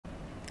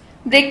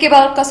Break के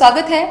बाद का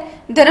स्वागत है।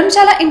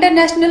 धर्मशाला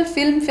इंटरनेशनल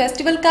फिल्म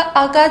फेस्टिवल का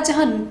आगाज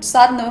जहां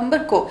 7 नवंबर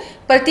को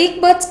प्रतीक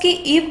बट्स की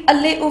ईव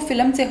अल्ले ओ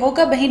फिल्म से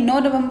होगा, वहीं 9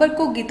 नवंबर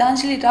को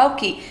गीतांजलि राव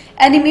की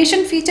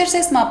एनिमेशन फीचर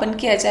से समापन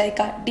किया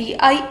जाएगा।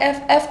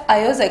 DIFF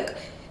आयोजक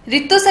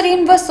रितु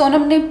सरीन व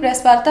सोनम ने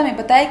प्रेस वार्ता में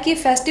बताया कि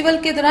फेस्टिवल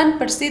के दौरान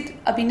प्रसिद्ध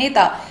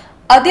अभिनेता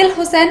आदिल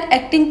हुसैन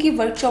एक्टिंग की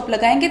वर्कशॉप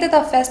लगाएंगे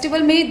तथा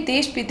फेस्टिवल में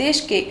देश विदेश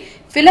के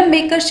फिल्म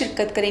मेकर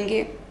शिरकत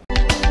करेंगे।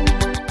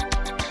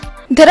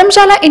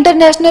 धर्मशाला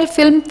इंटरनेशनल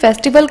फिल्म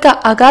फेस्टिवल का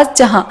आगाज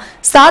जहां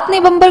 7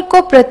 नवंबर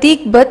को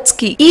प्रतीक बट्स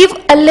की ईव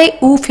अल्ले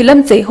ऊ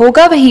फिल्म से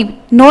होगा, वहीं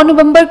 9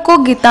 नवंबर को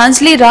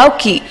गीतांजलि राव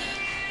की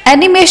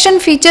एनिमेशन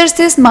फीचर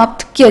से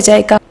समाप्त किया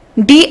जाएगा।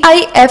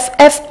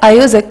 DIFF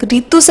आयोजक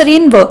रितु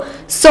सरीन व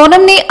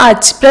सोनम ने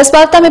आज प्रेस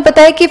वार्ता में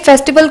बताया कि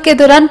फेस्टिवल के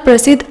दौरान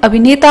प्रसिद्ध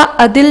अभिनेता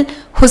आदिल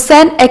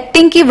हुसैन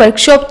एक्टिंग की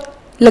वर्कशॉप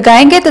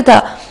लगाएंगे तथा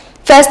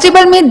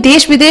फेस्टिवल में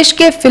देश विदेश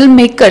के फिल्म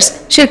मेकर्स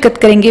शिरकत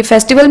करेंगे।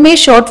 फेस्टिवल में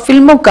शॉर्ट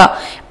फिल्मों का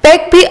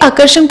पैक भी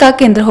आकर्षण का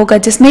केंद्र होगा,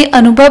 जिसमें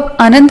अनुभव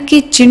आनंद की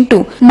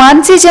चिंटू,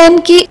 मानसी जैन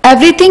की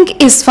एवरीथिंग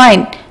इज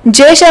फाइन,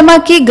 जय शर्मा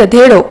की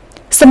गधेड़ो,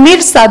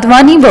 समीर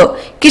साधवानी व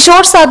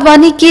किशोर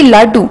साधवानी की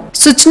लाडू,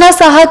 सुचना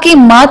साहा की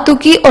माँ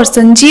तुकी और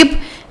संजीव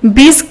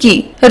बीस की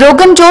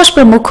रोगन जोश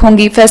प्रमुख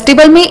होंगी।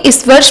 फेस्टिवल में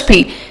इस वर्ष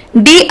भी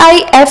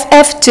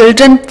DIFF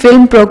चिल्ड्रन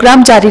फिल्म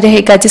प्रोग्राम जारी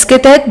रहेगा, जिसके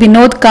तहत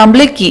विनोद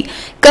कांबले की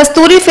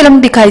कस्तूरी फिल्म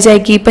दिखाई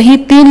जाएगी। वहीं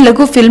 3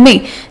 लघु फिल्में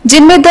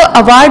जिनमें the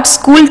award,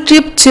 school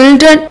trip,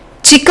 children,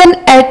 chicken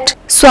eight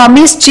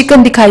Swami's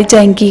chicken दिखाई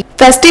जाएंगी।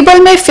 फेस्टिवल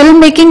में फिल्म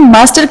मेकिंग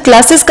मास्टर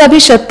क्लासेस का भी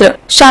सत्र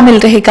शामिल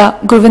रहेगा।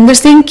 गुरविंदर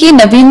सिंह की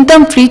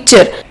नवीनतम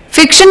फीचर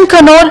फिक्शन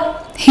खनौर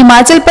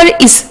हिमाचल पर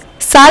इस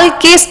साल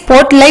के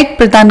स्पॉटलाइट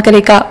प्रदान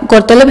करेगा।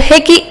 गौरतलब है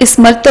कि इस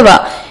मर्तबा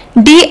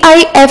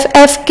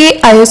DIFF के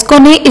आयोजकों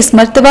ने इस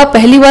मर्तबा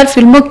पहली बार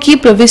फिल्मों की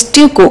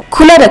प्रविष्टियों को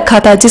खुला रखा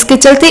था, जिसके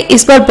चलते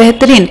इस बार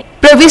बेहतरीन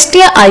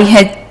प्रविष्टियां आई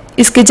हैं।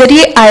 इसके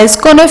जरिए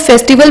आयोजकों ने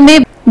फेस्टिवल में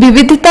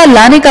विविधता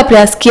लाने का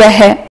प्रयास किया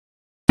है।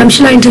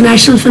 धर्मशाला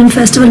इंटरनेशनल फिल्म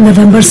फेस्टिवल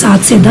नवंबर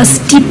 7 से 10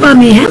 टिप्पा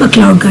में है,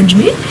 मकलाउडगंज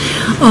में,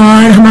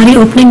 और हमारी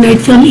ओपनिंग नाइट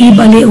फिल्म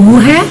ईव अल्ले ऊ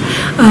है।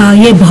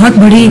 ये बहुत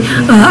बड़ी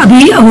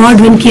अभी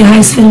अवार्ड विन किया है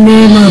इस फिल्म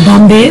ने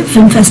बॉम्बे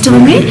फिल्म फेस्टिवल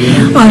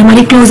में, और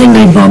हमारी क्लोजिंग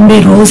नाइट बॉम्बे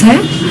रोज है।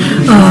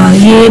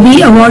 ये भी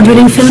अवार्ड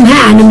विनिंग फिल्म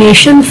है,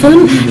 एनिमेशन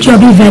फिल्म, जो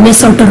अभी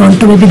वेनिस और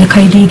टोरंटो में भी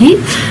दिखाई देगी।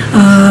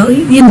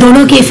 इन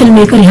दोनों के फिल्म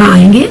मेकर यहाँ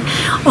आएंगे।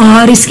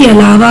 और इसके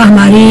अलावा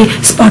हमारी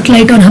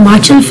स्पॉटलाइट और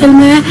हिमाचल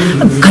फिल्म है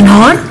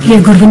खनौर, ये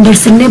गुरविंदर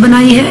सिंह ने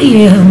बनाई है,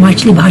 ये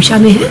हिमाचली भाषा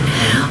में है।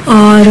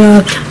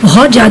 और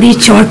बहुत ज़्यादा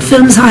शॉर्ट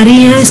फिल्म्स आ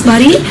रही हैं इस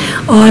बारी,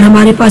 और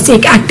हमारे पास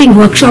एक एक्टिंग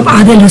वर्कशॉप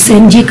आदिल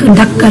हुसैन जी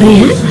कंडक्ट कर रहे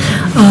हैं।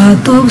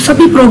 तो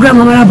सभी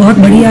प्रोग्राम हमारा बहुत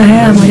बढ़िया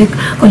है। हमारे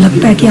को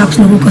लगता है कि आप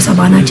लोगों को सब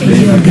आना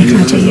चाहिए और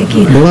देखना चाहिए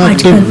कि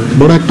आजकल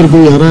बड़ा एक्टर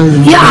कोई आ रहा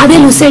है। ये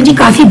आदिल हुसैन जी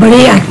काफ़ी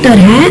बड़े एक्टर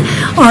हैं,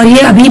 और ये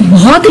अभी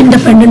बहुत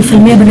इंडिपेंडेंट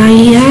फिल्में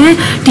बनाई हैं,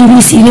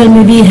 टीवी सीरियल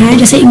में भी हैं,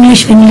 जैसे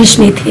इंग्लिश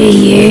में थे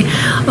ये।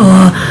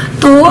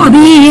 तो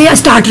अभी ये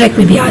स्टार ट्रेक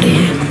में भी आ रहे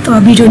हैं, तो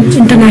अभी जो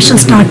इंटरनेशनल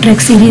स्टार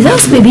ट्रेक सीरीज है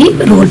उसमें भी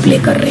रोल प्ले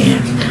कर रहे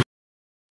हैं।